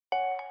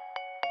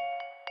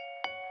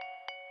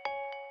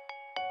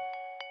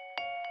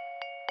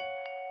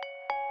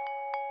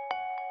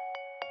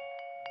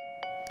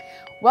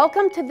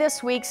Welcome to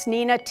this week's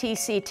NENA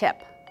TC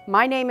Tip.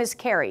 My name is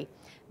Keri.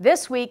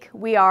 This week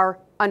we are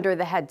under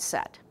the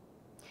headset.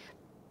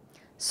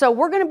 So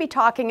we're going to be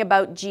talking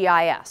about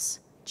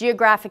GIS,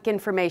 Geographic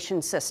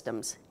Information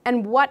Systems.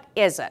 And what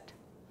is it?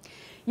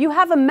 You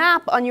have a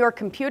map on your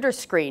computer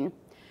screen,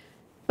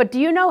 but do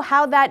you know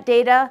how that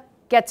data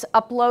gets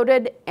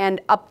uploaded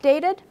and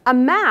updated? A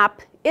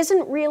map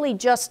isn't really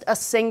just a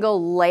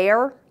single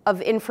layer of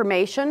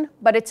information,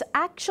 but it's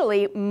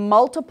actually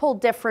multiple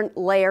different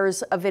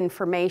layers of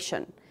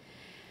information.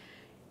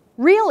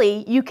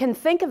 Really, you can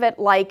think of it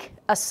like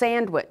a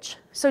sandwich.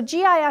 So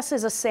GIS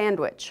is a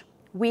sandwich.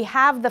 We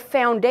have the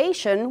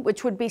foundation,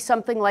 which would be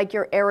something like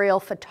your aerial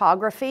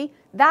photography.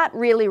 That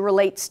really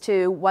relates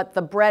to what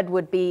the bread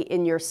would be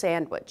in your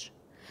sandwich.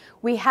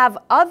 We have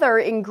other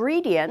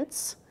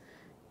ingredients,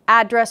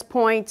 address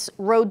points,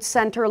 road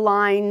center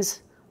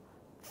lines,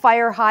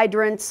 fire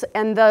hydrants,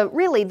 and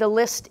really the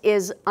list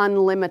is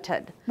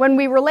unlimited. When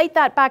we relate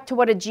that back to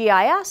what a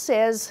GIS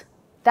is,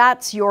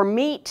 that's your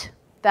meat,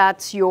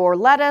 that's your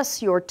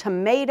lettuce, your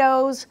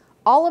tomatoes,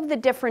 all of the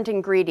different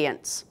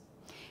ingredients.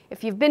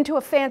 If you've been to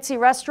a fancy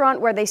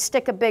restaurant where they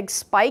stick a big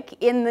spike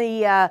in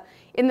the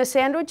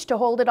sandwich to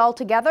hold it all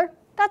together,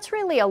 that's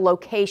really a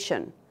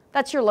location.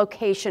 That's your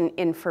location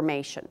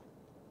information.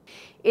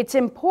 It's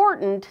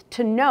important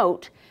to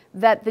note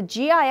that the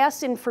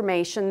GIS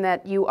information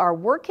that you are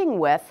working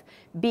with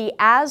be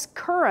as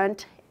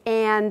current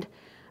and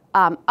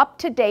up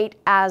to date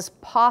as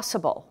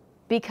possible,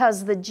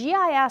 because the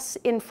GIS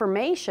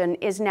information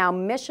is now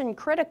mission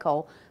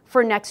critical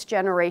for next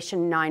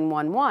generation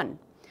 911.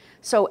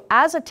 So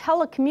as a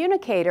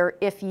telecommunicator,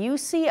 if you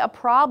see a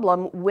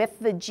problem with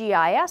the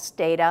GIS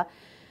data,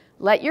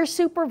 let your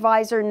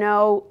supervisor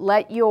know,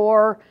 let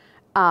your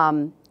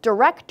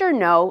director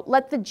know,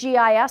 let the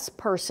GIS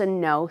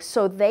person know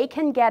so they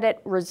can get it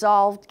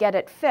resolved, get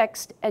it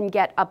fixed, and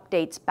get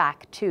updates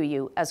back to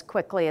you as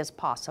quickly as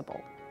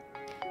possible.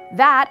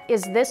 That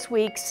is this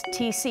week's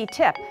TC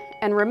Tip.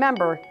 And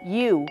remember,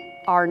 you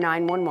are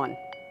 911.